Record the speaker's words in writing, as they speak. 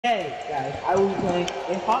Hey guys, I will be playing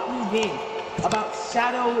a hot new game about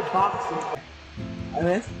shadow boxing. I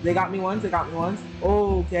missed. They got me once.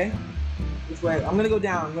 Oh, okay. This way. I'm gonna go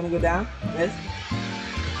down. Miss.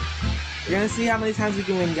 We're gonna see how many times we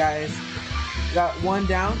can win, guys. Got one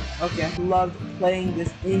down. Okay. Loved playing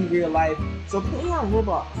this in real life. So playing on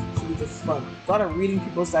Roblox should be just fun. A lot of reading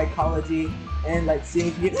people's psychology and like seeing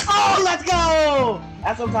if you get. Oh, let's go!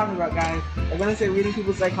 That's what I'm talking about, guys. I'm gonna say reading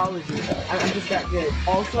people's psychology. I'm just that good.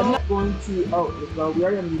 Also, I'm not going to. Oh, well, we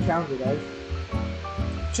already have a new calendar, guys.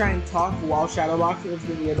 Try and talk while shadow boxing. It's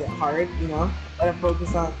gonna be a bit hard, you know. Gotta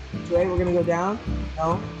focus on. Today we're gonna go down.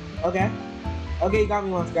 No. Okay. Okay, you got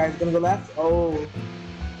me once, guys. Gonna go left. Oh.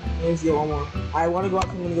 Let me see one more. I want to go up.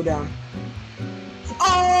 I'm gonna go down.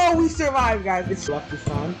 Oh, we survived, guys. It's left this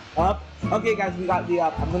time. Up. Okay, guys, we got the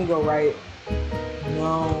up. I'm gonna go right.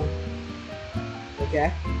 No.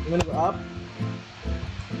 Okay. I'm gonna go up.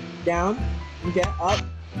 Down. Okay. Up.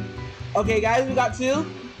 Okay, guys, we got two.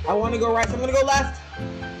 I want to go right, so I'm gonna go left.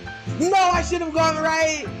 No, I should have gone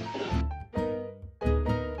right.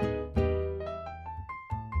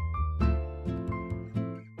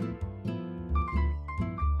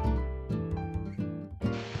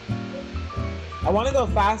 I want to go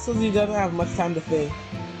fast so he doesn't have much time to think.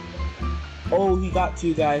 Oh, he got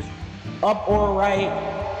two, guys. Up or right.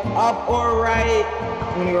 Up or right.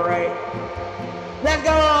 I'm gonna go right. Let's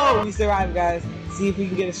go! We survived, guys. See if we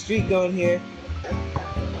can get a streak going here.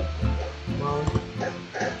 Come on.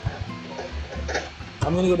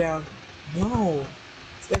 I'm gonna go down. No.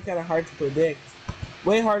 It's kind of hard to predict.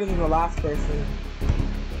 Way harder than the last person.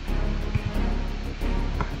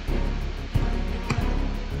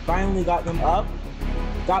 Finally got them up.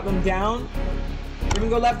 Got them down. We're gonna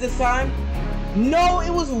go left this time. No, it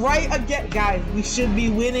was right again. Guys, we should be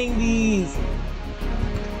winning these.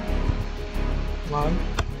 Come on.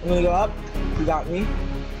 I'm gonna go up. You got me.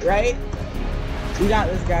 Right? We got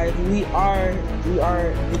this, guys. We are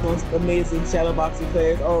the most amazing shadow boxing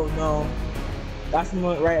players. Oh no. That's the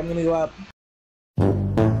moment, right? I'm gonna go up.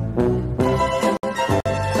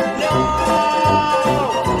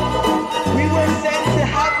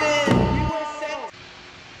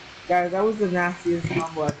 Guys, that was the nastiest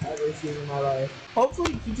combo I've ever seen in my life.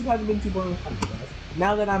 Hopefully, YouTube hasn't been too boring for you guys.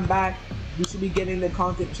 Now that I'm back, we should be getting the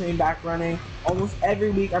content train back running. Almost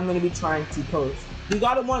every week, I'm going to be trying to post. We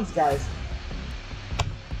got it once, guys.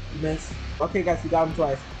 Miss. Okay, guys, we got him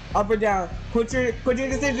twice. Up or down. Put your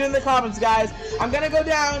decision in the comments, guys. I'm going to go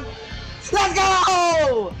down. Let's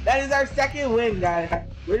go! That is our second win, guys.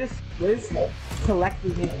 We're just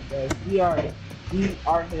collecting him, guys. We are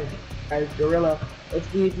him. Guys, Gorilla. Let's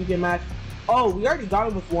see if we can match. Oh, we already got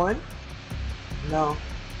him with one? No.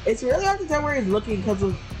 It's really hard to tell where he's looking because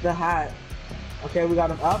of the hat. Okay, we got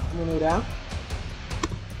him up. I'm gonna go down.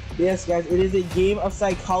 Yes, guys, it is a game of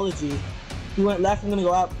psychology. He went left, I'm gonna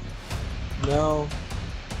go up. No.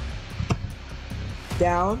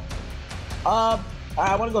 Down. Up.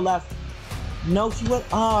 I wanna go left. No, she went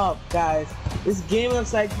up, guys. This game of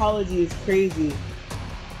psychology is crazy.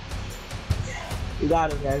 We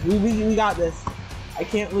got it, guys. We got this. I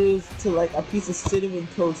can't lose to like a piece of cinnamon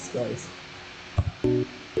toast, guys.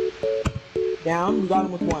 Down. We got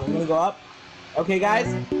him with one. I'm gonna go up. Okay, guys.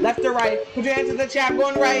 Left or right? Put your hands in the chat. I'm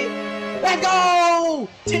going right. Let's go!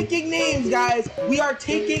 Taking names, guys. We are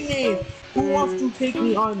taking names. Who wants to take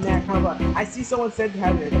me on that? How about? I see someone said to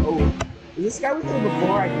have it. Oh, is this guy with me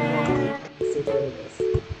before? I don't know. Let's take care of this.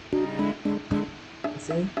 Let's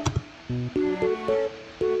see.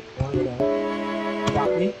 Got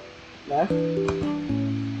me. Left. You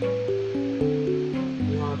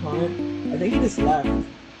want to opponent? I think he just left.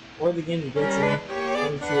 Or the game he gets in.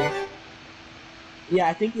 Let me see. Yeah,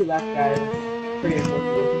 I think he left, guys. Pretty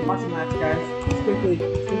unfortunate. Watch the match, guys. Just quickly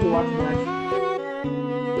watch the match.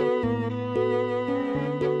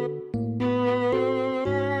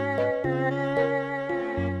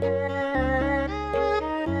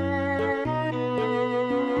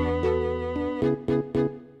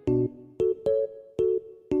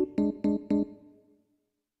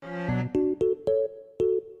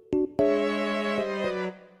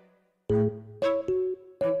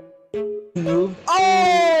 Moved.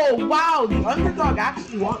 Oh wow, the underdog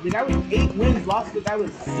actually won. The guy with 8 wins lost the guy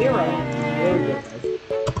with 0. There we go, guys.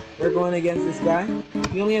 We're going against this guy.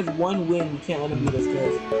 He only has 1 win. We can't let him beat us,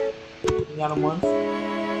 guys. We got him once.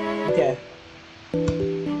 Okay.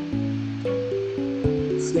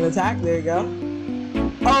 Just gonna attack. There you go.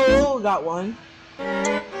 Oh, got one.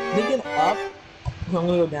 Thinking up. I'm gonna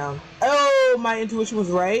go down. Oh, my intuition was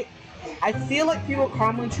right. I feel like people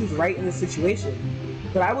commonly choose right in this situation.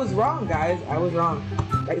 But I was wrong, guys. I was wrong.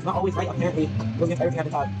 Right? It's not always right, apparently. It goes against everything I've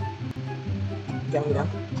been taught. Down, down.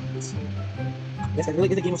 Yes, it really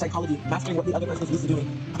is a game of psychology, mastering what the other person is used to doing.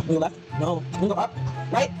 I'm gonna go left. No. I'm gonna go up.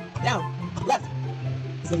 Right. Down. Left.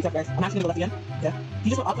 It's gonna be tough, guys. I'm actually gonna go left again. Yeah. He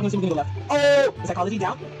just went up, I'm assuming he's gonna go left. Oh! The psychology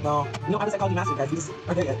down? No. You don't have the psychology mastered, guys. You just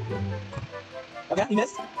aren't there yet. Okay, he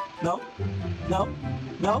missed. No. No.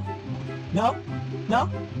 No. No. No.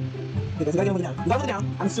 Okay, guys, you gotta get him down. You gotta go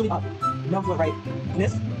down. I'm assuming up. No, I'm going right. He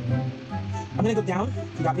missed. I'm gonna go down.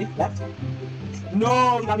 He got me. Left.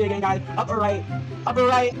 No! He got me again, guys. Up or right? Up or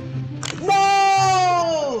right?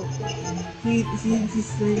 No! He's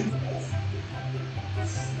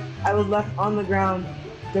I was left on the ground,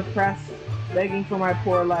 depressed, begging for my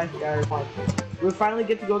poor life, guys. We finally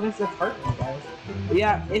get to go against the Cartman, guys. But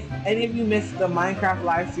yeah, if any of you missed the Minecraft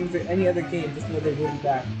live streams or any other game, just know they're really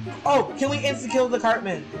bad. Oh, can we insta-kill the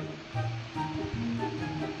Cartman?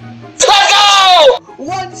 Let's go!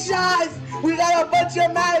 One shot! We got a bunch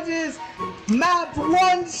of matches! Map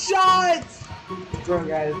one shot! Come on,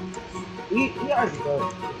 guys. We are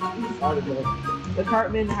good. We are good. The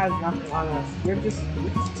Cartman has nothing on us. We're just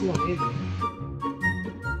too amazing.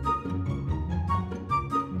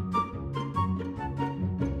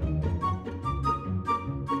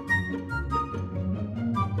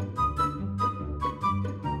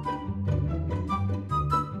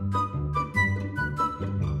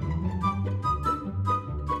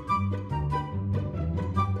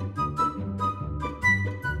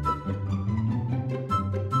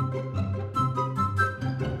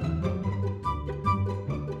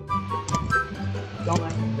 Don't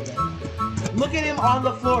mess with me, guys. Look at him on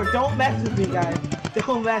the floor. Don't mess with me, guys.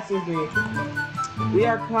 Don't mess with me. We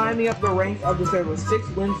are climbing up the ranks of the server. 6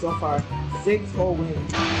 wins so far. 6 whole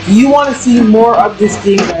wins. Do you want to see more of this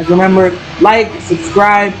game, guys? Remember, like,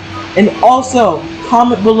 subscribe, and also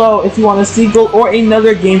comment below if you want a sequel or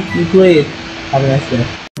another game to be played. Have a nice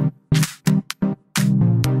day.